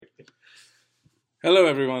Hello,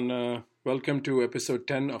 everyone. Welcome to episode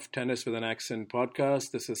 10 of Tennis with an Accent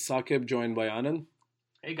podcast. This is Sakib, joined by Anand.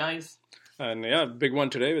 Hey guys. And yeah, big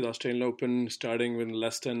one today with Australian Open starting in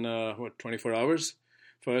less than, 24 hours.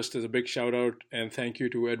 First is a big shout out and thank you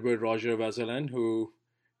to Edward Roger Vazelan, who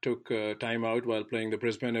took time out while playing the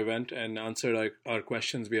Brisbane event and answered our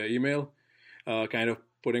questions via email, kind of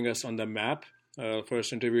putting us on the map.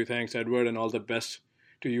 First interview, thanks, Edward, and all the best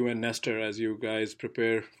to you and Nestor as you guys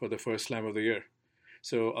prepare for the first slam of the year.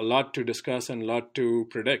 So, a lot to discuss and a lot to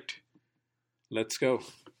predict. Let's go.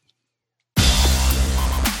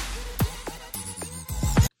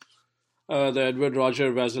 The Edward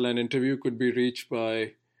Roger Vazelan interview could be reached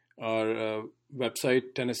by our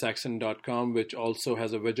website, tennisaccent.com, which also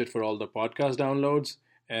has a widget for all the podcast downloads.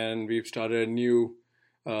 And we've started a new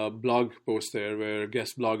blog post there where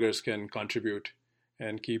guest bloggers can contribute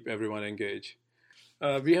and keep everyone engaged.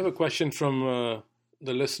 We have a question from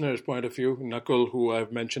the listener's point of view. Nakul, who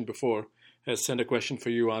I've mentioned before, has sent a question for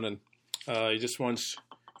you, Anand. He just wants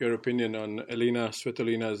your opinion on Elina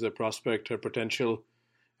Svitolina as a prospect, her potential.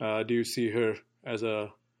 Do you see her as a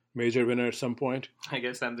major winner at some point? I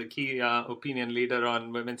guess I'm the key opinion leader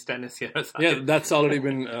on women's tennis here. Yeah, that's already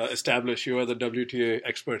been established. You are the WTA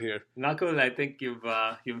expert here. Nakul, I think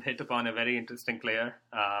you've hit upon a very interesting player.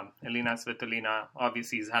 Elina Svitolina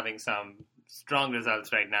obviously is having some strong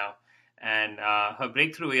results right now. And her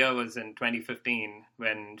breakthrough year was in 2015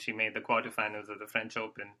 when she made the quarterfinals of the French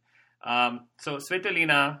Open. So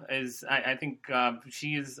Svitolina is, I think, she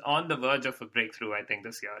is on the verge of a breakthrough, I think,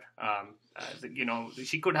 this year.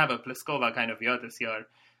 She could have a Pliskova kind of year this year.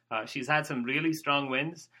 She's had some really strong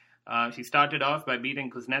wins. She started off by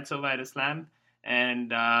beating Kuznetsova at a slam,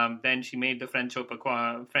 and then she made the French Open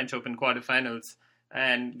quarterfinals.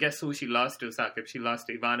 And guess who she lost to, Sakib? She lost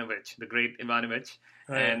to Ivanovic, the great Ivanovic.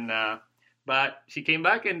 Right. But she came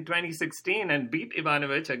back in 2016 and beat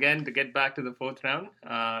Ivanovic again to get back to the fourth round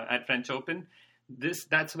at French Open.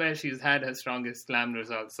 That's where she's had her strongest slam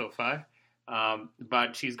results so far.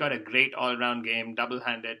 But she's got a great all-round game,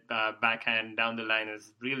 double-handed backhand down the line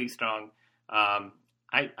is really strong.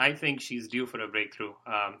 I think she's due for a breakthrough.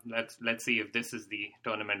 Let's see if this is the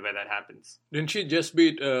tournament where that happens. Didn't she just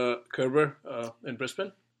beat Kerber in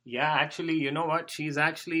Brisbane? Yeah, actually, you know what? She's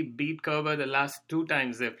actually beat Kerber the last two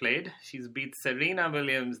times they played. She's beat Serena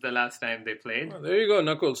Williams the last time they played. Oh, there you go,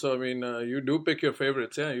 Nakul. So, I mean, you do pick your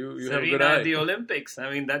favorites, yeah? You Serena have a good eye. at the Olympics. I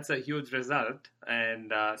mean, that's a huge result.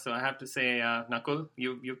 And so I have to say, Nakul,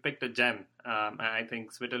 you picked a gem. I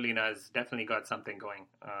think Svitolina has definitely got something going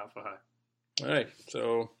for her. All right.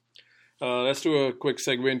 So let's do a quick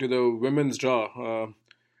segue into the women's draw.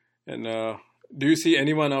 Do you see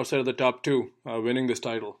anyone outside of the top two winning this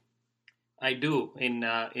title? I do. On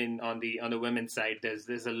the women's side,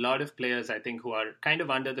 there's a lot of players I think who are kind of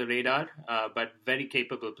under the radar, but very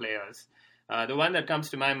capable players. The one that comes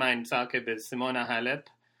to my mind, Sakib, is Simona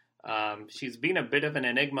Halep. She's been a bit of an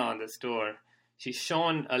enigma on this tour. She's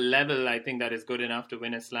shown a level I think that is good enough to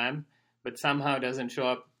win a slam, but somehow doesn't show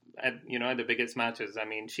up at the biggest matches. I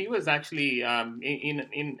mean, she was actually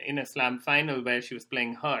in a slam final where she was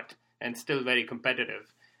playing hurt and still very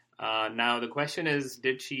competitive. Now the question is,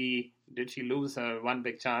 did she lose her one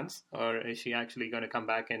big chance, or is she actually going to come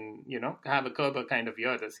back and have a Kerber kind of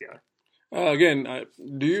year this year?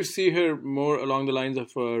 Do you see her more along the lines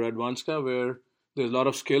of Radwanska, where there's a lot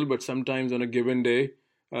of skill, but sometimes on a given day,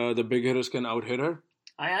 the big hitters can out-hit her?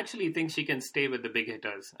 I actually think she can stay with the big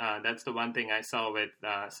hitters. That's the one thing I saw with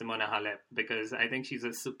Simona Halep, because I think she's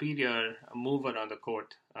a superior mover on the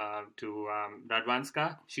court to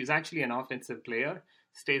Radwanska. She's actually an offensive player,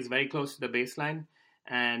 stays very close to the baseline.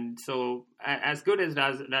 And so as good as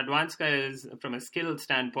Radwanska is from a skill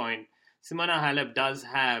standpoint, Simona Halep does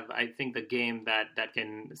have, I think, the game that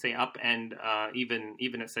can, say, upend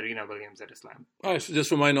even a Serena Williams at a slam. All right, so just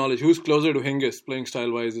for my knowledge, who's closer to Hingis playing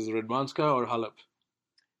style-wise? Is it Radwanska or Halep?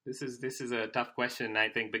 This is a tough question, I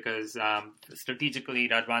think, because strategically,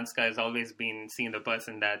 Radwanska has always been seen the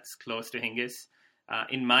person that's close to Hingis.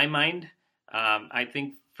 In my mind, I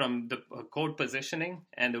think from the court positioning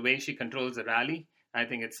and the way she controls the rally, I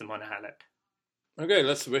think it's Simona Halep. Okay,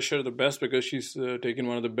 let's wish her the best, because she's taken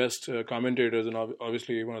one of the best commentators and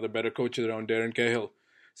obviously one of the better coaches around, Darren Cahill.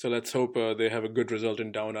 So let's hope they have a good result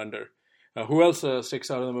in Down Under. Who else sticks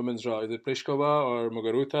out in the women's draw? Is it Pliskova or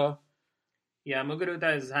Muguruza? Yeah,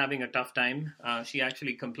 Muguruza is having a tough time. She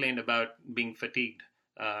actually complained about being fatigued,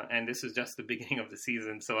 and this is just the beginning of the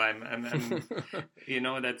season. So I'm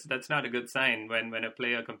that's not a good sign when a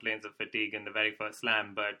player complains of fatigue in the very first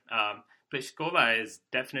slam. But Pliskova is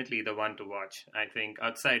definitely the one to watch. I think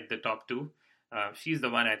outside the top two, she's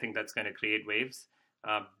the one I think that's going to create waves.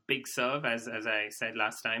 Big serve, as I said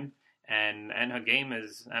last time. And her game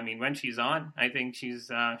is, I mean, when she's on, I think she's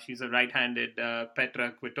a right-handed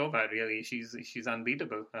Petra Kvitova. Really, she's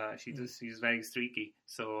unbeatable. She's very streaky.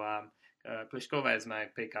 So Pliskova is my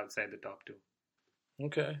pick outside the top two.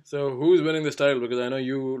 Okay, so who's winning this title? Because I know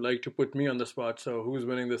you like to put me on the spot. So who's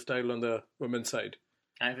winning this title on the women's side?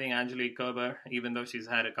 I think Angelique Kerber, even though she's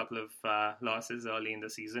had a couple of losses early in the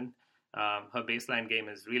season, her baseline game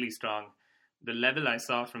is really strong. The level I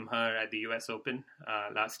saw from her at the US Open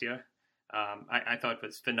last year, I thought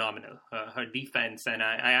was phenomenal. Her defense, and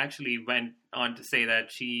I actually went on to say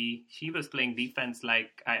that she was playing defense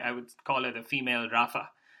like I would call her the female Rafa.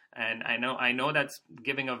 And I know that's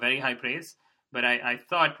giving her very high praise, but I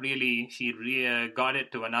thought really she got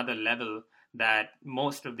it to another level that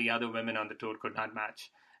most of the other women on the tour could not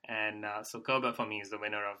match. And so Kerber for me is the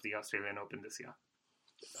winner of the Australian Open this year.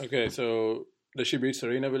 Okay, so does she beat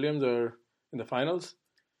Serena Williams or in the finals?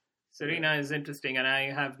 Serena is interesting, and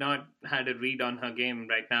I have not had a read on her game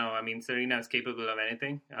right now. I mean, Serena is capable of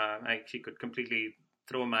anything. She could completely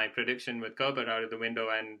throw my prediction with Kerber out of the window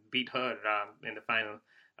and beat her in the final.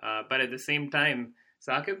 But at the same time,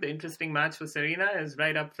 Saqib, the interesting match for Serena is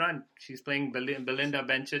right up front. She's playing Belinda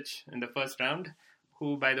Bencic in the first round,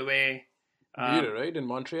 who, by the way... beat her, right, in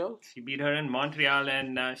Montreal? She beat her in Montreal,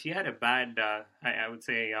 and she had a bad, I would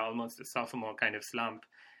say, almost a sophomore kind of slump.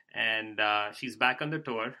 And she's back on the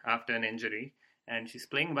tour after an injury, and she's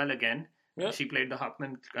playing well again. Yeah. She played the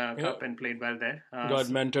Hopman Cup and played well there. Got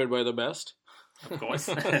mentored by the best. Of course.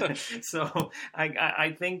 So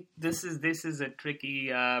I think this is a tricky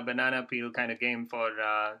banana peel kind of game for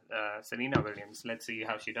Serena Williams. Let's see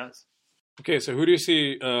how she does. Okay, so who do you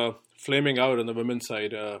see flaming out on the women's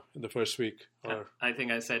side in the first week? I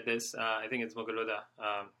think I said this. I think it's Muguruza.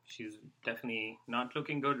 She's definitely not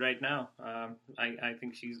looking good right now. I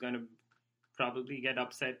think she's going to probably get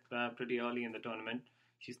upset pretty early in the tournament.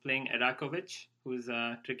 She's playing Erakovic, who's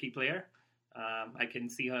a tricky player. I can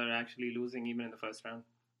see her actually losing even in the first round.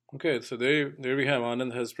 Okay, so there we have.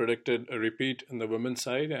 Anand has predicted a repeat in the women's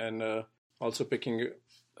side and also picking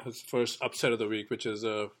his first upset of the week, which is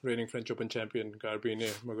reigning French Open champion Garbiñe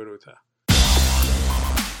Muguruza.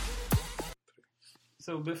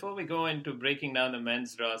 So before we go into breaking down the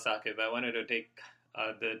men's draw, Saqib, I wanted to take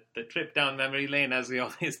the trip down memory lane, as we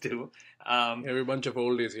always do. We're a bunch of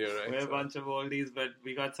oldies here, right? We're a bunch of oldies, but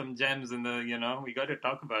we got some gems in the, we got to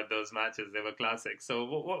talk about those matches. They were classics. So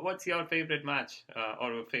what's your favorite match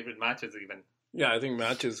or favorite matches even? Yeah, I think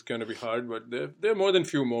match is going to be hard, but there are more than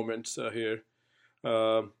few moments here.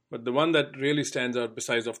 But the one that really stands out,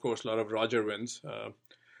 besides, of course, a lot of Roger wins,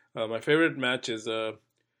 my favorite match is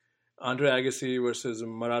Andre Agassi versus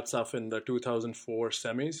Marat Safin, the 2004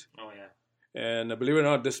 semis. Oh, yeah. And believe it or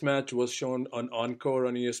not, this match was shown on Encore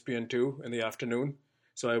on ESPN2 in the afternoon.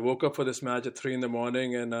 So I woke up for this match at 3 in the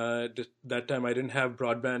morning, and that time I didn't have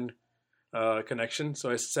broadband connection.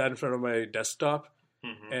 So I sat in front of my desktop,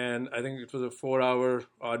 and I think it was a 4-hour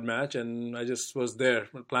odd match, and I just was there,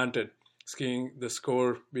 planted, skiing the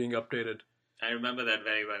score being updated. I remember that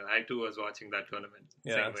very well. I too was watching that tournament.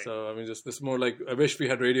 Yeah, so I mean, just this more like, I wish we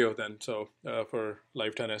had radio then, so for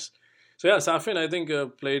live tennis. So yeah, Safin, I think,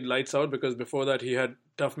 played lights out because before that he had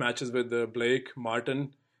tough matches with Blake,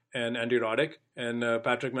 Martin, and Andy Roddick. And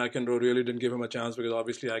Patrick McEnroe really didn't give him a chance because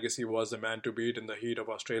obviously Agassi was the man to beat in the heat of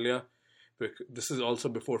Australia. This is also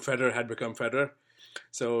before Federer had become Federer.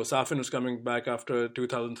 So Safin was coming back after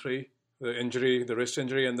 2003, the wrist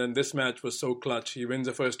injury. And then this match was so clutch. He wins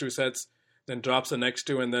the first 2 sets, then drops the next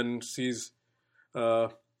 2, and then sees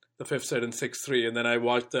the 5th set in 6-3. And then I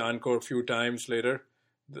watched the encore a few times later.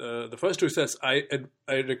 The first 2 sets, I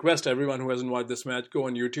request everyone who hasn't watched this match, go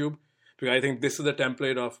on YouTube, because I think this is the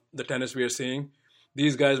template of the tennis we are seeing.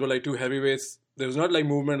 These guys were like 2 heavyweights. There was not like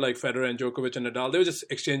movement like Federer and Djokovic and Nadal. They were just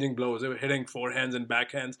exchanging blows. They were hitting forehands and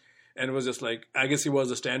backhands. And it was just like Agassi was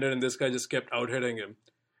the standard, and this guy just kept out-hitting him.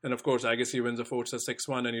 And of course, Agassi wins the 4th set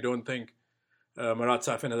 6-1, and you don't think Marat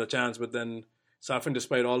Safin has a chance. But then Safin,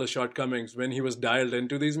 despite all his shortcomings, when he was dialed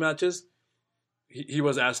into these matches, he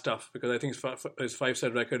was as tough, because I think his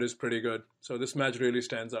 5-set record is pretty good. So this match really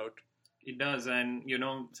stands out. It does. And,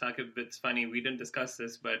 Saqib, it's funny, we didn't discuss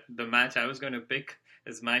this, but the match I was going to pick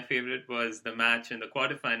as my favorite was the match in the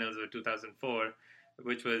quarterfinals of 2004,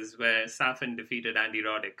 which was where Safin defeated Andy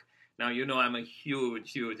Roddick. Now, I'm a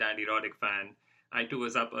huge, huge Andy Roddick fan. I, too,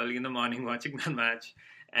 was up early in the morning watching that match.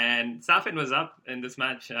 And Safin was up in this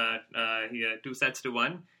match,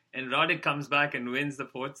 2-1. And Roddick comes back and wins the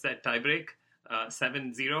 4th set tiebreak.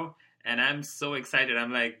 7-0, and I'm so excited.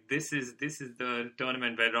 I'm like, this is the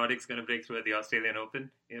tournament where Roddick's going to break through at the Australian Open,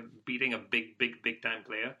 beating a big time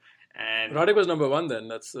player. And Roddick was number 1 then.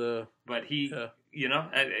 That's but he, yeah.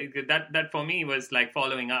 That for me was like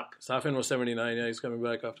following up. Safin was 79. Yeah, he's coming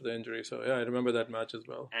back after the injury. So yeah, I remember that match as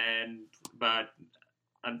well. But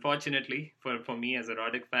unfortunately for me as a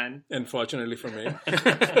Roddick fan, unfortunately for me,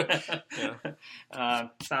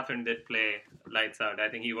 Safin did play lights out. I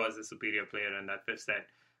think he was the superior player in that fifth set.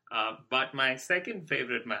 But my second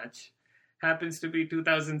favorite match happens to be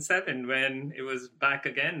 2007 when it was back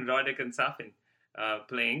again, Roddick and Safin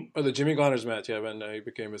playing. Oh, the Jimmy Connors match, yeah, when he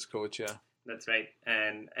became his coach, yeah. That's right.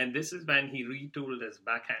 And this is when he retooled his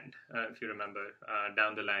backhand, if you remember,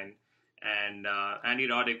 down the line. And Andy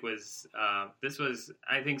Roddick was, this was,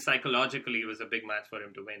 I think psychologically, it was a big match for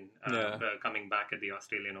him to win, coming back at the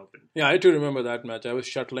Australian Open. Yeah, I too remember that match. I was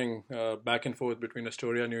shuttling back and forth between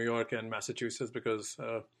Astoria, New York, and Massachusetts because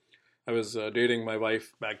I was dating my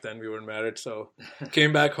wife back then. We were married, so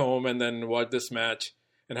came back home and then watched this match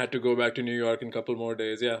and had to go back to New York in a couple more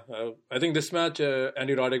days. Yeah, I think this match,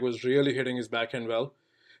 Andy Roddick was really hitting his backhand well.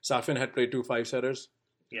 Safin had played 2 5-setters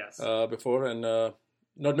before, and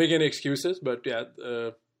not making any excuses, but yeah,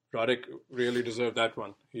 Roddick really deserved that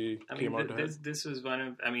one. He came out ahead. This was one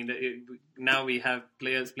of, now we have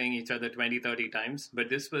players playing each other 20, 30 times, but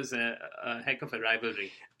this was a heck of a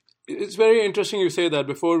rivalry. It's very interesting you say that.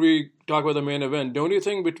 Before we talk about the main event, don't you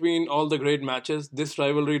think between all the great matches, this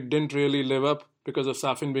rivalry didn't really live up because of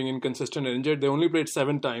Safin being inconsistent and injured? They only played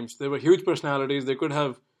 7 times. They were huge personalities. They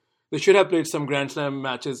should have played some Grand Slam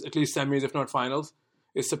matches, at least semis, if not finals.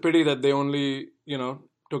 It's a pity that they only,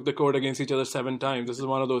 took the court against each other 7 times. This is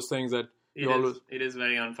one of those things that it is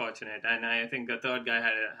very unfortunate, and I think the third guy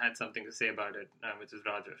had something to say about it, which is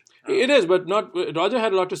Roger. It is, but not Roger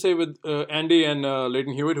had a lot to say with Andy and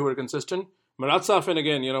Leighton Hewitt, who were consistent. Marat Safin,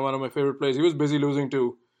 again, one of my favorite players. He was busy losing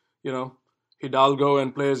to, Hidalgo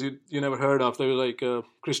and players you never heard of. They were like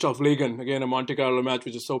Christoph Ligon, again, a Monte Carlo match,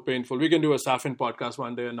 which is so painful. We can do a Safin podcast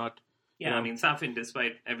one day and not... Yeah, Safin,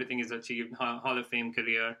 despite everything he's achieved, Hall of Fame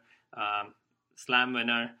career, Slam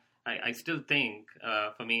winner, I still think,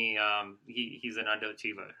 for me, he's an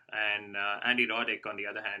underachiever. And Andy Roddick, on the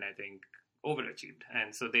other hand, I think overachieved.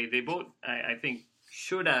 And so they both, I think,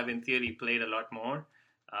 should have, in theory, played a lot more.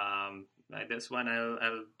 This one,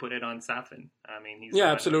 I'll put it on Safin. He's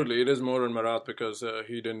absolutely. It is more on Marat because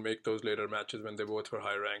he didn't make those later matches when they both were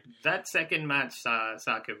high ranked. That second match,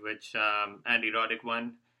 Saqib, which Andy Roddick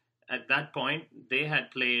won, at that point, they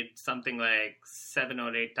had played something like 7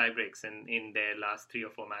 or 8 tiebreaks in their last 3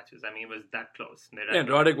 or 4 matches. It was that close. And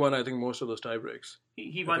Roddick won, I think, most of those tiebreaks.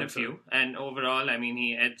 He won a few. So. And overall,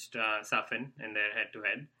 he edged Safin in their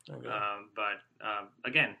head-to-head. Okay.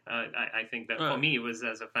 Again, I think that for me, it was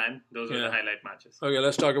as a fan, those were the highlight matches. Okay,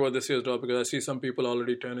 let's talk about this year's draw because I see some people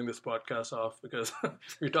already turning this podcast off because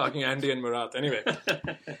we're talking Andy and Marat. Anyway,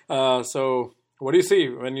 so what do you see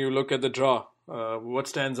when you look at the draw? What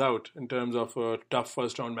stands out in terms of tough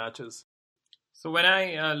first-round matches? So when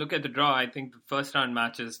I look at the draw, I think the first-round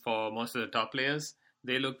matches for most of the top players,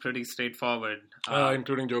 they look pretty straightforward.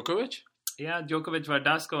 Including Djokovic? Yeah, Djokovic,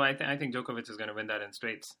 Verdasco, I think Djokovic is going to win that in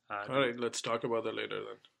straights. All right, let's talk about that later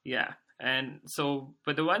then. Yeah, and so,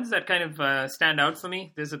 but the ones that kind of stand out for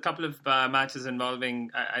me, there's a couple of matches involving,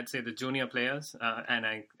 I'd say, the junior players, and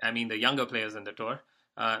I mean the younger players in the tour.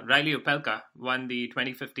 Riley Opelka won the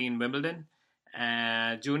 2015 Wimbledon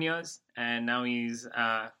juniors, and now he's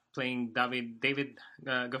playing David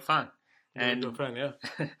Goffin. And Goffin,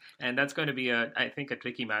 yeah. And that's going to be I think a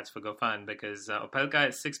tricky match for Goffin because Opelka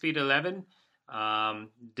is 6'11",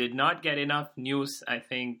 did not get enough news, I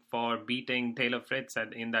think, for beating Taylor Fritz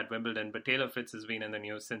in that Wimbledon, but Taylor Fritz has been in the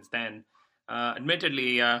news since then.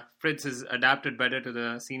 Admittedly, Fritz has adapted better to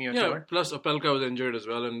the senior tour. Plus Opelka was injured as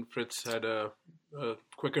well, and Fritz had a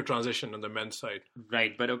quicker transition on the men's side.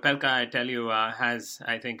 Right, but Opelka, I tell you, has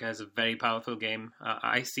a very powerful game.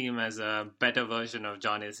 I see him as a better version of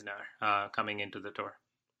John Isner coming into the tour.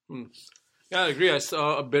 Yeah, I agree. I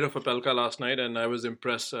saw a bit of Opelka last night, and I was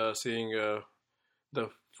impressed seeing the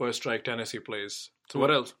first strike tennis he plays. So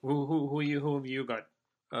what else? Who have you got?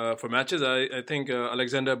 For matches, I think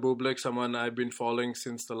Alexander Bublik, someone I've been following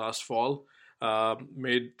since the last fall,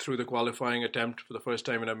 made through the qualifying attempt for the first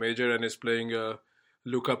time in a major and is playing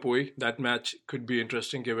Luca Pouille. That match could be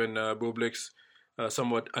interesting given Bublik's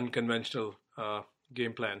somewhat unconventional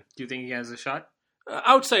game plan. Do you think he has a shot?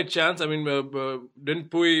 Outside chance. Didn't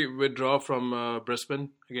Pouille withdraw from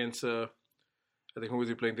Brisbane against, I think, who was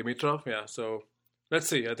he playing? Dimitrov? Yeah, so let's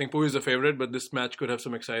see. I think Pouille is the favorite, but this match could have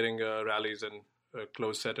some exciting rallies and a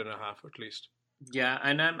close set and a half at least. Yeah,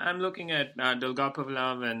 and I'm looking at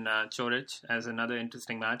Dolgopolov and Coric as another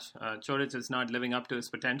interesting match. Coric is not living up to his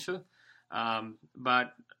potential,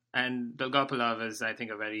 but And Dolgopolov is, I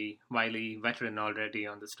think, a very wily veteran already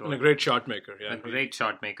on the tour. And a great shot maker, yeah. A great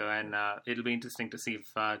shot maker, and it'll be interesting to see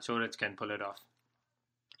if Coric can pull it off.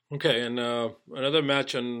 Okay, and another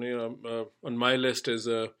match on my list is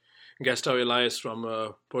Gustavo Elias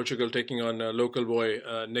from Portugal taking on local boy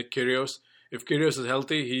Nick Kyrgios. If Kyrgios is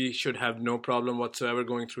healthy, he should have no problem whatsoever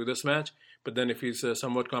going through this match. But then if he's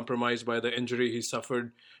somewhat compromised by the injury he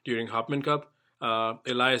suffered during Hopman Cup,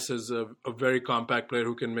 Elias is a very compact player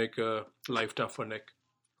who can make life tough for Nick.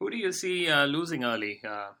 Who do you see losing early?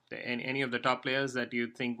 Any of the top players that you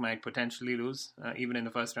think might potentially lose, even in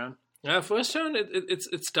the first round? First round,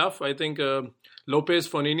 it's tough. I think Lopez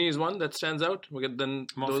Fonini is one that stands out. Then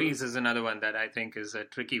Monfils is another one that I think is a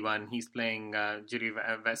tricky one. He's playing Jiri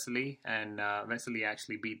Vesely, and Vesely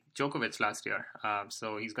actually beat Djokovic last year,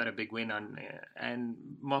 so he's got a big win on. And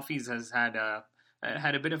Monfils has had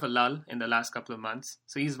a bit of a lull in the last couple of months,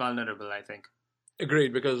 so he's vulnerable, I think.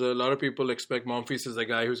 Agreed, because a lot of people expect Monfils as a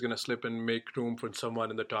guy who's going to slip and make room for someone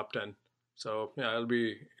in the top 10. So, yeah, I'll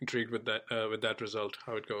be intrigued with that result,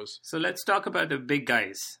 how it goes. So let's talk about the big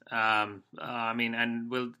guys. And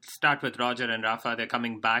we'll start with Roger and Rafa. They're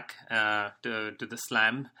coming back to the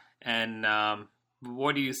Slam. And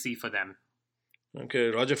what do you see for them? Okay,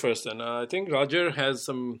 Roger first then. I think Roger has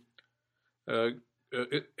some...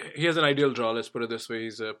 he has an ideal draw, let's put it this way.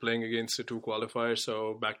 He's playing against the two qualifiers,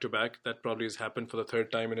 so back-to-back. That probably has happened for the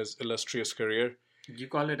third time in his illustrious career. You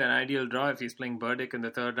call it an ideal draw if he's playing Berdych in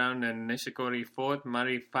the third round and Nishikori fourth,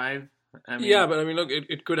 Murray 5? Yeah, but look,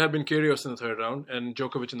 it could have been Kyrgios in the third round and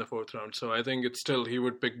Djokovic in the fourth round. So I think he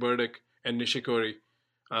would pick Berdych and Nishikori.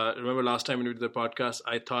 Remember last time when we did the podcast,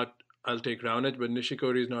 I thought I'll take Raonic, but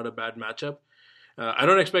Nishikori is not a bad matchup. I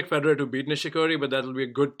don't expect Federer to beat Nishikori, but that'll be a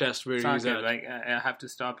good test where he's at. I have to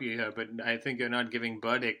stop you here, but I think you're not giving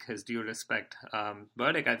Berdych his due respect.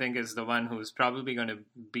 Berdych, I think, is the one who's probably going to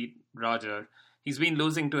beat Roger. He's been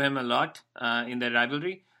losing to him a lot in their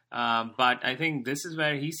rivalry, but I think this is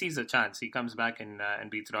where he sees a chance. He comes back and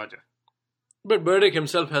beats Roger. But Berdych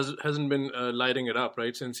himself hasn't been lighting it up,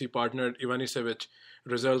 right? Since he partnered Ivanisevic,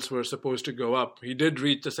 results were supposed to go up. He did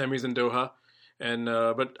reach the semis in Doha,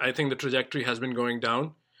 but I think the trajectory has been going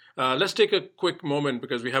down. Let's take a quick moment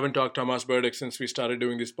because we haven't talked Tomas Berdych since we started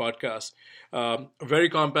doing this podcast. A very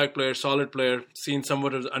compact player, solid player, seen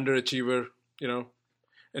somewhat as an underachiever,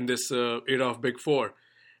 in this era of Big Four.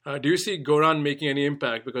 Do you see Goran making any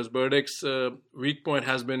impact? Because Berdych's weak point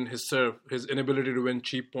has been his serve, his inability to win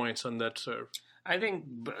cheap points on that serve. I think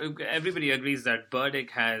everybody agrees that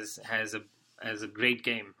Berdych has a great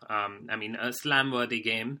game. A slam-worthy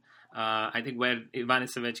game. I think where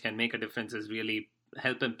Ivanisevic can make a difference is really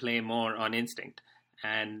help him play more on instinct.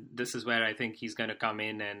 And this is where I think he's going to come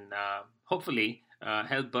in and hopefully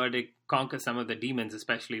help Berdych conquer some of the demons,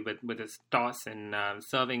 especially with his toss and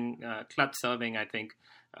serving, clutch serving, I think,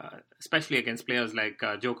 especially against players like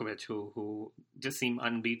Djokovic, who just seem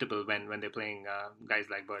unbeatable when they're playing guys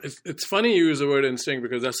like Berdych. It's funny you use the word instinct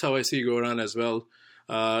because that's how I see Goran as well.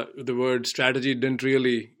 The word strategy didn't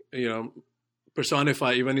really,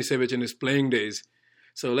 personify Ivanisevic in his playing days.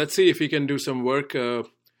 So let's see if he can do some work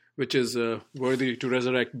which is worthy to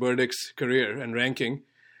resurrect Berdych's career and ranking.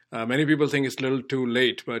 Many people think it's a little too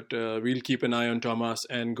late, but we'll keep an eye on Tomas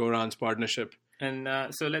and Goran's partnership. And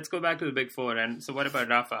so let's go back to the Big Four. And so what about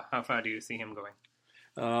Rafa? How far do you see him going?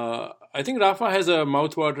 I think Rafa has a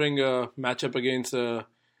mouth-watering matchup against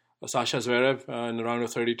Sasha Zverev in the round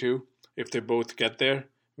of 32, if they both get there,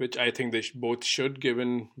 which I think they both should,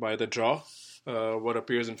 given by the draw, what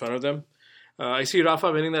appears in front of them. I see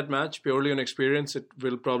Rafa winning that match purely on experience. It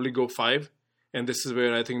will probably go 5, and this is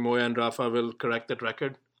where I think Moya and Rafa will correct that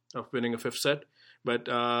record of winning a 5th set. But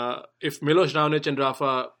if Milos Raonic and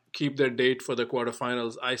Rafa keep their date for the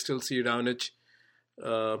quarterfinals, I still see Raonic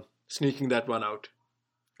sneaking that one out.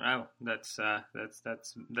 Wow, that's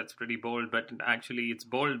pretty bold. But actually, it's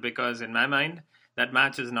bold because in my mind, that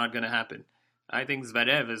match is not going to happen. I think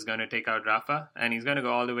Zverev is going to take out Rafa, and he's going to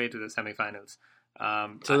go all the way to the semifinals.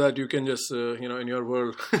 So that you can just, in your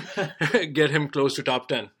world, get him close to top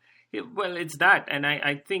 10. Well, it's that, and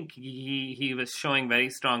I think he was showing very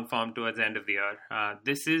strong form towards the end of the year.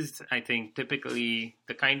 This is, I think, typically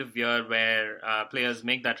the kind of year where players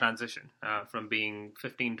make that transition from being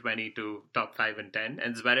 15-20 to top 5 and 10.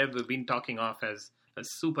 And Zverev, we've been talking off as a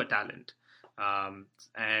super talent.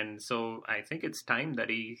 And so I think it's time that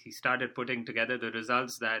he started putting together the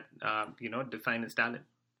results that, define his talent.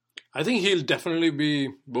 I think he'll definitely be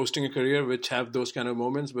boasting a career which have those kind of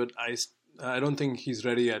moments, but I don't think he's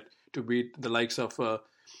ready yet to beat the likes of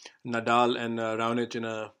Nadal and Raonic in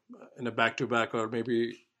a back-to-back or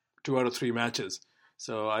maybe 2 out of 3 matches.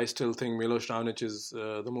 So I still think Milos Raonic is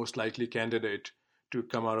the most likely candidate to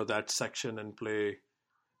come out of that section and play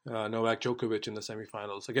Novak Djokovic in the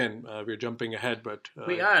semifinals. Again, we're jumping ahead, but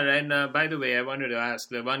we are. And by the way, I wanted to ask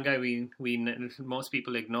the one guy most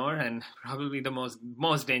people ignore, and probably the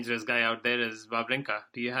most dangerous guy out there is Wawrinka.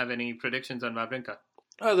 Do you have any predictions on Wawrinka?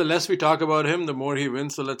 The less we talk about him, the more he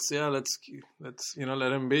wins. So let's let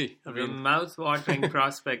him be. The mouth-watering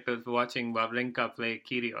prospect of watching Wawrinka play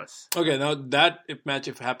Kyrgios. Okay, now that match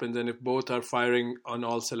if happens, and if both are firing on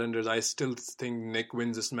all cylinders, I still think Nick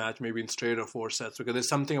wins this match, maybe in straight or 4 sets, because there's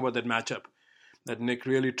something about that matchup that Nick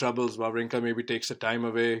really troubles. Wawrinka maybe takes the time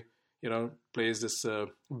away, plays this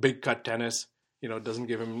big cut tennis, doesn't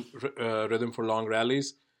give him rhythm for long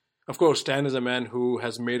rallies. Of course, Stan is a man who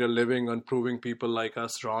has made a living on proving people like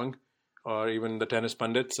us wrong, or even the tennis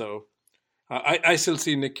pundits. So I still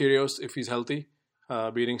see Nick Kyrgios, if he's healthy,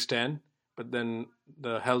 beating Stan. But then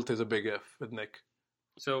the health is a big if with Nick.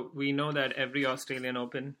 So we know that every Australian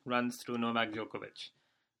Open runs through Novak Djokovic.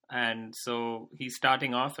 And so he's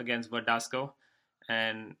starting off against Verdasco.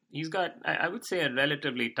 And he's got, I would say, a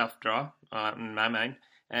relatively tough draw in my mind.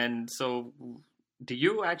 And so do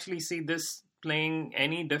you actually see this playing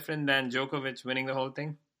any different than Djokovic winning the whole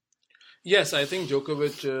thing? Yes, I think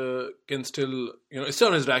Djokovic can still, it's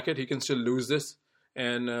on his racket. He can still lose this.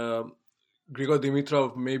 And Grigor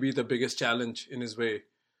Dimitrov may be the biggest challenge in his way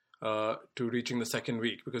to reaching the second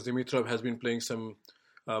week, because Dimitrov has been playing some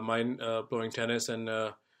mind-blowing tennis and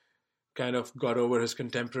kind of got over his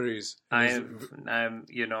contemporaries. I've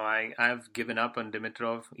given up on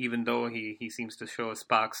Dimitrov, even though he seems to show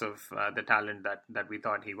sparks of the talent that we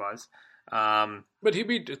thought he was. But he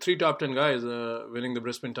beat 3 top 10 guys, winning the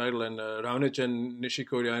Brisbane title, and Raonic and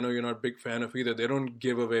Nishikori, I know you're not a big fan of either. They don't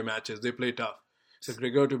give away matches. They play tough. So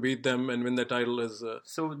Grigor to beat them and win the title has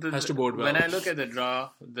to bode well. When I look at the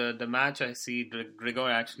draw, the match I see Grigor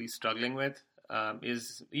actually struggling with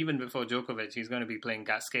is, even before Djokovic, he's going to be playing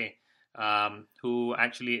Gasquet, who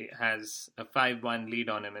actually has a 5-1 lead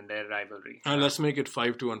on him in their rivalry. Let's make it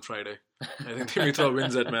 5-2 on Friday. I think Dimitrov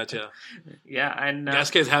wins that match, yeah. Yeah, and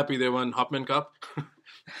Gasquet's happy they won Hopman Cup.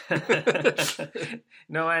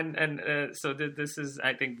 No, so this is,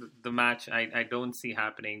 I think, the match I don't see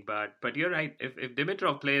happening. But you're right. If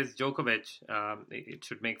Dimitrov plays Djokovic, it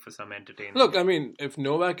should make for some entertainment. Look, I mean, if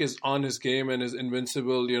Novak is on his game and is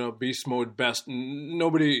invincible, beast mode best,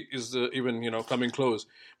 nobody is even coming close.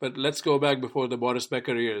 But let's go back before the Boris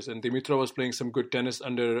Becker years, and Dimitrov was playing some good tennis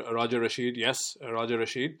under Roger Rashid. Yes, Roger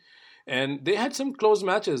Rashid. And they had some close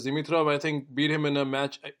matches. Dimitrov, I think, beat him in a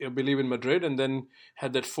match, I believe, in Madrid, and then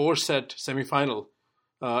had that 4-set semifinal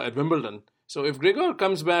at Wimbledon. So if Grigor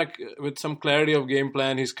comes back with some clarity of game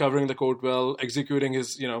plan, he's covering the court well, executing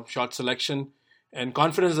his, shot selection, and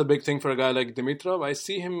confidence is a big thing for a guy like Dimitrov. I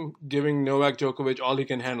see him giving Novak Djokovic all he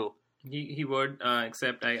can handle. He would,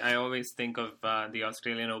 except I always think of the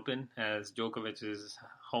Australian Open as Djokovic's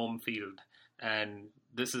home field. And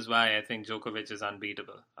this is why I think Djokovic is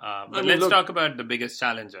unbeatable. But let's talk about the biggest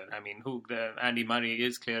challenger. I mean, Andy Murray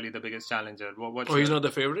is clearly the biggest challenger. He's not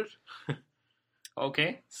the favorite?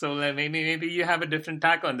 Okay, so maybe you have a different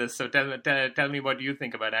tack on this. So tell me what you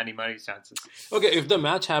think about Andy Murray's chances. Okay, if the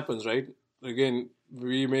match happens, right, again,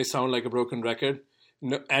 we may sound like a broken record.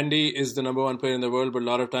 No, Andy is the number 1 player in the world, but a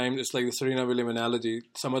lot of times it's like the Serena Williams analogy.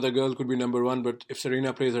 Some other girl could be number 1, but if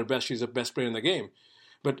Serena plays her best, she's the best player in the game.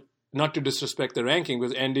 But not to disrespect the ranking,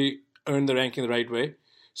 because Andy earned the ranking the right way.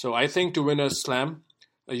 So I think to win a slam,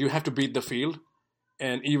 you have to beat the field.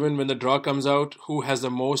 And even when the draw comes out, who has the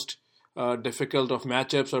most difficult of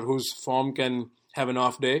matchups or whose form can have an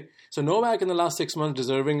off day. So Novak in the last 6 months,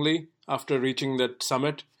 deservingly, after reaching that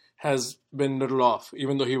summit, has been a little off,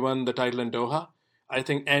 even though he won the title in Doha. I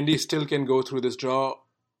think Andy still can go through this draw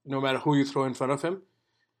no matter who you throw in front of him.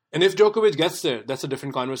 And if Djokovic gets there, that's a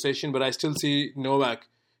different conversation, but I still see Novak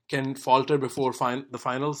can falter before the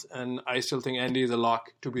finals, and I still think Andy is a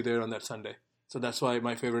lock to be there on that Sunday. So that's why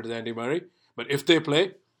my favorite is Andy Murray. But if they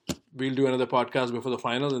play, we'll do another podcast before the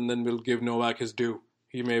finals, and then we'll give Novak his due.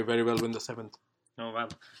 He may very well win the 7th. Oh, well,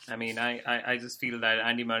 I mean, I just feel that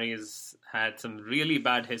Andy Murray has had some really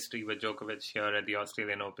bad history with Djokovic here at the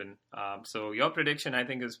Australian Open. So your prediction, I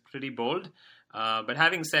think, is pretty bold. But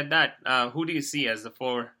having said that, who do you see as the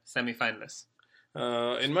 4 semifinalists?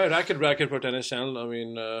 In my racket bracket for Tennis Channel, I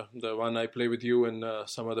mean, the one I play with you and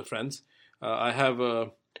some other friends, I have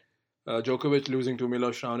Djokovic losing to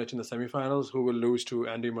Milos Raonic in the semifinals, who will lose to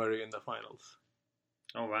Andy Murray in the finals.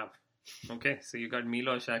 Oh, wow. Okay, so you got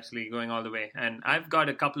Milos actually going all the way. And I've got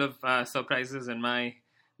a couple of surprises in my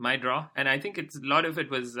draw. And I think a lot of it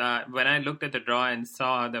was when I looked at the draw and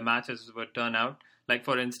saw how the matches would turn out. Like,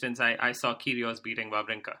 for instance, I saw Kyrgios beating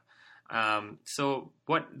Wawrinka. So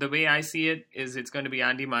the way I see it is it's going to be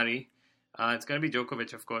Andy Murray. It's going to be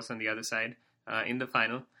Djokovic, of course, on the other side in the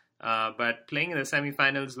final. But playing in the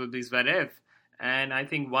semifinals will be Zverev. And I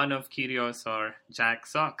think one of Kyrgios or Jack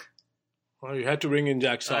Sock. Well, you had to bring in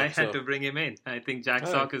Jack Sock. I had to bring him in. I think Jack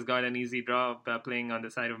Sock has got an easy draw playing on the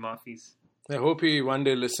side of Monfils. I hope he one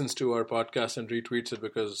day listens to our podcast and retweets it,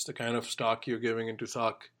 because the kind of stock you're giving into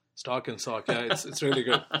stock and sock, it's really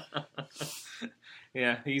good.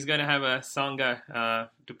 Yeah, he's going to have a Tsonga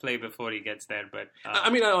to play before he gets there. But I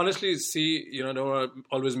honestly see, don't want to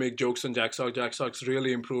always make jokes on Jack Sock. Jack Sock's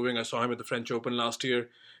really improving. I saw him at the French Open last year.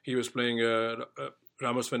 He was playing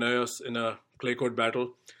Ramos Venias in a clay court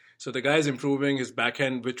battle. So the guy's improving. His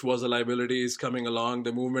backhand, which was a liability, is coming along.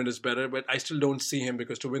 The movement is better, but I still don't see him,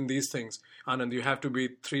 because to win these things, Anand, you have to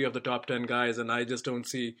beat 3 of the top 10 guys, and I just don't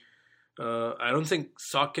see. I don't think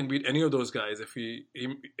Sock can beat any of those guys. If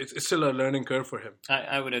it's still a learning curve for him.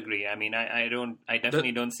 I would agree. I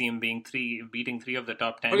definitely don't see him beating 3 of the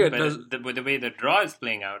top 10. Okay, but with the way the draw is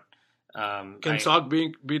playing out, can Sock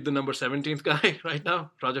beat the number 17th guy right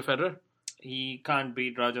now, Roger Federer? He can't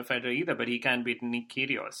beat Roger Federer either, but he can beat Nick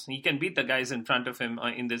Kyrgios. He can beat the guys in front of him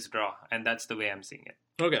in this draw, and that's the way I'm seeing it.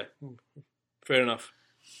 Okay, fair enough.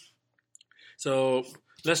 So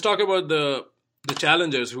let's talk about the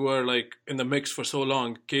challengers who are like in the mix for so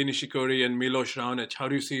long, Kei Nishikori and Milos Raonic. How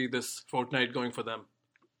do you see this fortnight going for them?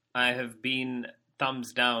 I have been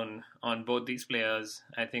thumbs down on both these players.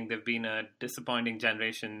 I think they've been a disappointing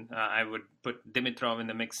generation. I would put Dimitrov in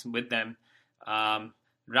the mix with them.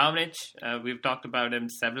 Raonic, we've talked about him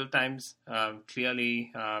several times.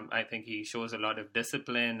 Clearly, I think he shows a lot of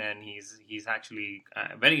discipline, and he's actually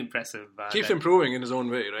very impressive. Keeps improving in his own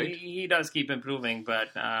way, right? He does keep improving, but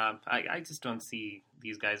I just don't see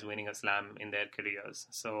these guys winning a slam in their careers.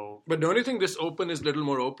 So, but don't you think this Open is a little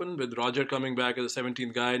more open, with Roger coming back as a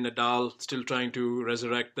 17th guy, Nadal still trying to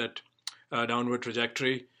resurrect that downward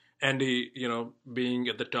trajectory, Andy, being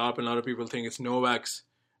at the top, and a lot of people think it's Novak's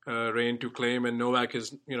reign to claim, and Novak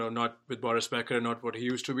is, not with Boris Becker, not what he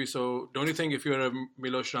used to be. So don't you think if you're a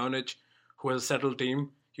Milos Raonic who has a settled team,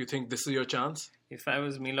 you think this is your chance? If I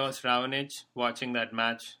was Milos Raonic watching that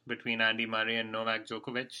match between Andy Murray and Novak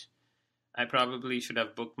Djokovic, I probably should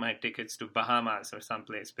have booked my tickets to Bahamas or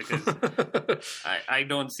someplace, because I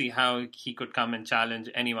don't see how he could come and challenge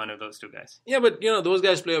any one of those two guys. Yeah, but those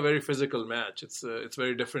guys play a very physical match. It's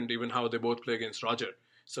very different, even how they both play against Roger.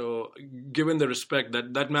 So given the respect,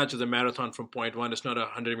 that match is a marathon from point one. It's not a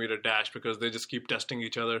 100-meter dash, because they just keep testing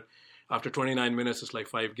each other. After 29 minutes, it's like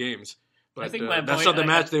 5 games. But I think that's not the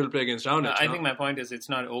match they will play against Raonic. I think my point is it's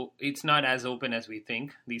not as open as we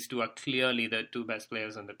think. These two are clearly the 2 best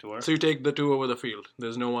players on the tour. So you take the 2 over the field.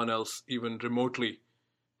 There's no one else even remotely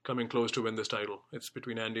coming close to win this title. It's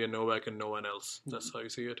between Andy and Novak and no one else. That's how you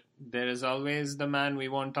see it. There is always the man we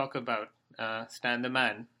won't talk about, Stan the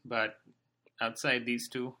Man. But outside these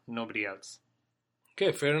 2, nobody else.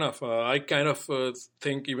 Okay, fair enough. I kind of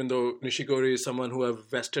think, even though Nishikori is someone who I've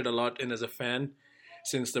vested a lot in as a fan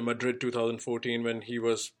since the Madrid 2014, when he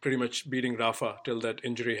was pretty much beating Rafa till that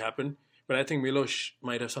injury happened. But I think Milos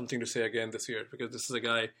might have something to say again this year, because this is a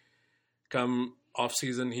guy, come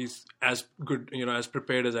off-season, he's as good, as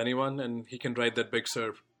prepared as anyone, and he can ride that big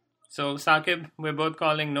serve. So, Saqib, we're both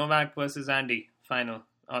calling Novak versus Andy final,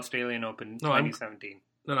 Australian Open 2017.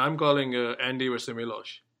 I'm calling Andy versus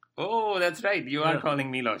Milos. Oh, that's right. You are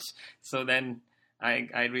calling Milos. So then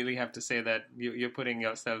I really have to say that you're putting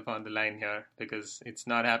yourself on the line here, because it's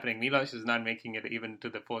not happening. Milos is not making it even to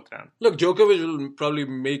the 4th round. Look, Djokovic will probably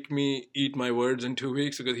make me eat my words in 2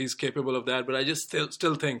 weeks, because he's capable of that. But I just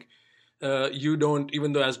still think you don't,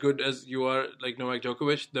 even though as good as you are like Novak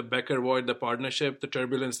Djokovic, the Becker-Voigt, the partnership, the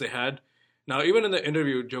turbulence they had. Now, even in the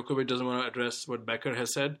interview, Djokovic doesn't want to address what Becker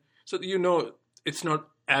has said. So, it's not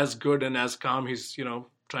as good and as calm he's,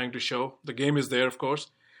 trying to show. The game is there, of course.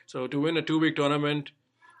 So to win a 2-week tournament,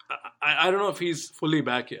 I don't know if he's fully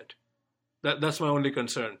back yet. That's my only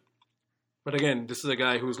concern. But again, this is a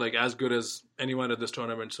guy who's like as good as anyone at this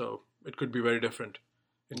tournament, so it could be very different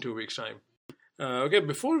in 2 weeks' time. Okay,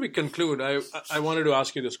 before we conclude, I wanted to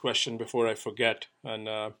ask you this question before I forget.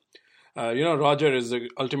 And Roger is the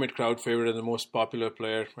ultimate crowd favorite and the most popular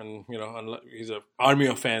player, and he's an army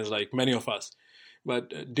of fans like many of us.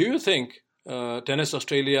 But do you think Tennis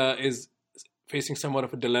Australia is facing somewhat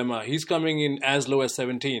of a dilemma? He's coming in as low as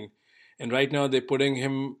 17, and right now they're putting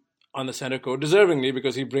him on the center court, deservingly,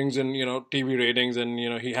 because he brings in TV ratings, and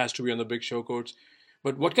he has to be on the big show courts.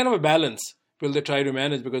 But what kind of a balance will they try to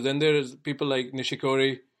manage? Because then there's people like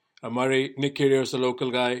Nishikori, Murray, Nick Kyrgios, the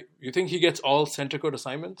local guy. You think he gets all center court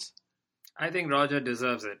assignments? I think Roger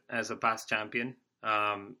deserves it as a past champion.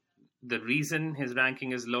 The reason his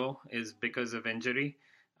ranking is low is because of injury,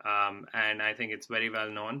 and I think it's very well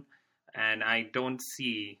known. And I don't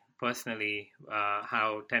see personally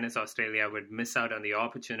how Tennis Australia would miss out on the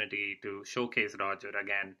opportunity to showcase Roger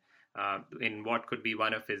again in what could be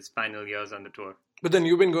one of his final years on the tour. But then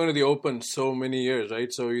you've been going to the Open so many years,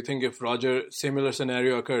 right? So you think if Roger, similar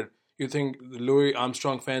scenario occurred, you think the Louis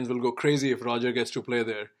Armstrong fans will go crazy if Roger gets to play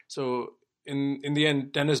there. So in the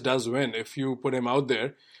end, tennis does win if you put him out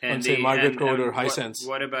there on, say, Margaret Court or Hisense.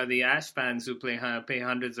 What about the Ashe fans who pay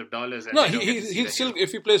hundreds of dollars? And no, he still,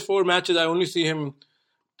 if he plays 4 matches, I only see him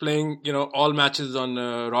playing, all matches on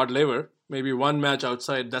Rod Laver. Maybe one match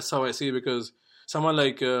outside. That's how I see it, because someone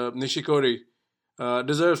like Nishikori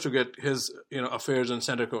deserves to get his affairs on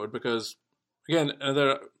center court, because again,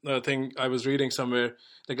 another thing I was reading somewhere,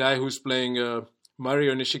 the guy who's playing Murray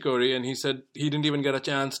or Nishikori, and he said he didn't even get a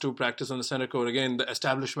chance to practice on the center court. Again, the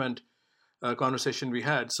establishment conversation we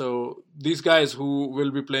had. So these guys who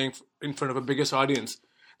will be playing in front of a biggest audience,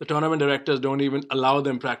 the tournament directors don't even allow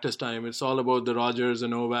them practice time. It's all about the Rogers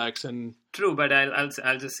and Novaks. And true, but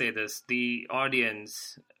I'll just say this: the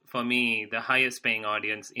audience, for me, the highest paying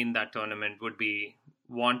audience in that tournament would be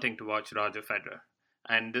wanting to watch Roger Federer,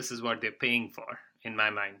 and this is what they're paying for, in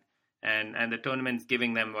my mind. And the tournament's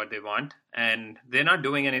giving them what they want, and they're not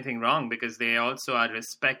doing anything wrong, because they also are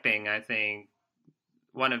respecting, I think,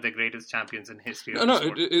 one of the greatest champions in history.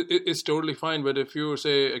 It's totally fine. But if you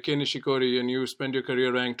say Kei Nishikori and you spend your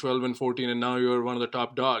career ranked 12 and 14, and now you're one of the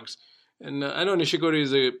top dogs, and I know Nishikori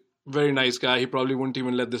is a very nice guy. He probably wouldn't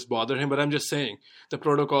even let this bother him. But I'm just saying the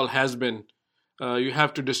protocol has been you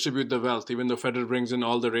have to distribute the wealth. Even though Federer brings in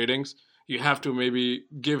all the ratings, you have to maybe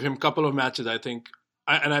give him a couple of matches, I think.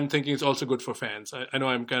 And I'm thinking it's also good for fans. I know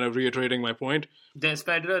I'm kind of reiterating my point. There's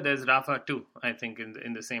Federer, there's Rafa too, I think,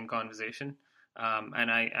 in the same conversation.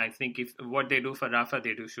 And I think if what they do for Rafa,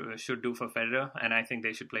 they should do for Federer. And I think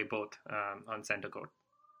they should play both on center court.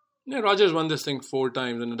 Yeah, Rogers won this thing 4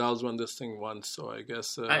 times and Nadal's won this thing once. So I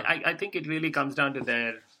guess... I think it really comes down to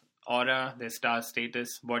their aura, their star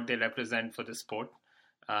status, what they represent for the sport,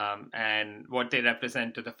 and what they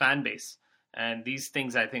represent to the fan base. And these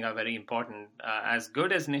things, I think, are very important. As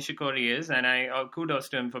good as Nishikori is, and I kudos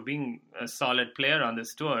to him for being a solid player on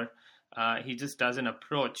this tour, he just doesn't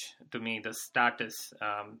approach, to me, the status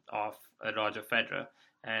of Roger Federer.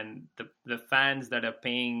 And the fans that are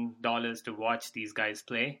paying dollars to watch these guys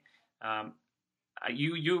play, I'll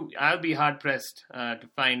be hard-pressed to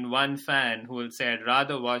find one fan who will say, I'd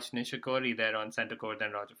rather watch Nishikori there on center court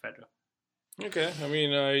than Roger Federer. Okay, I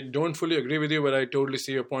mean, I don't fully agree with you, but I totally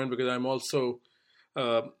see your point, because I'm also,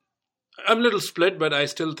 I'm a little split, but I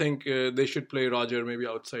still think they should play Roger maybe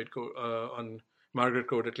outside on Margaret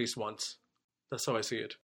Court at least once. That's how I see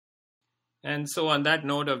it. And so on that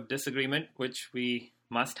note of disagreement, which we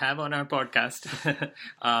must have on our podcast,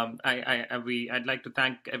 I'd like to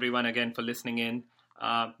thank everyone again for listening in.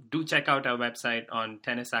 Do check out our website on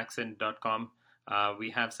tennisaccent.com.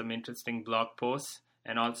 We have some interesting blog posts,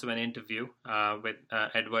 and also an interview with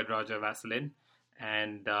Edward Roger Vasselin.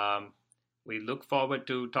 And we look forward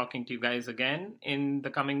to talking to you guys again in the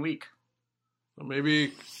coming week.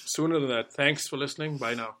 Maybe sooner than that. Thanks for listening.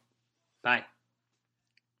 Bye now. Bye.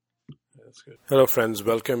 That's good. Hello, friends.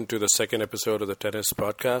 Welcome to the second episode of the Tennis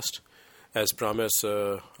Podcast. As promised,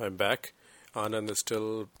 I'm back. Anand is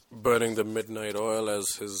still burning the midnight oil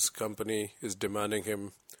as his company is demanding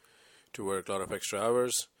him to work a lot of extra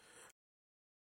hours.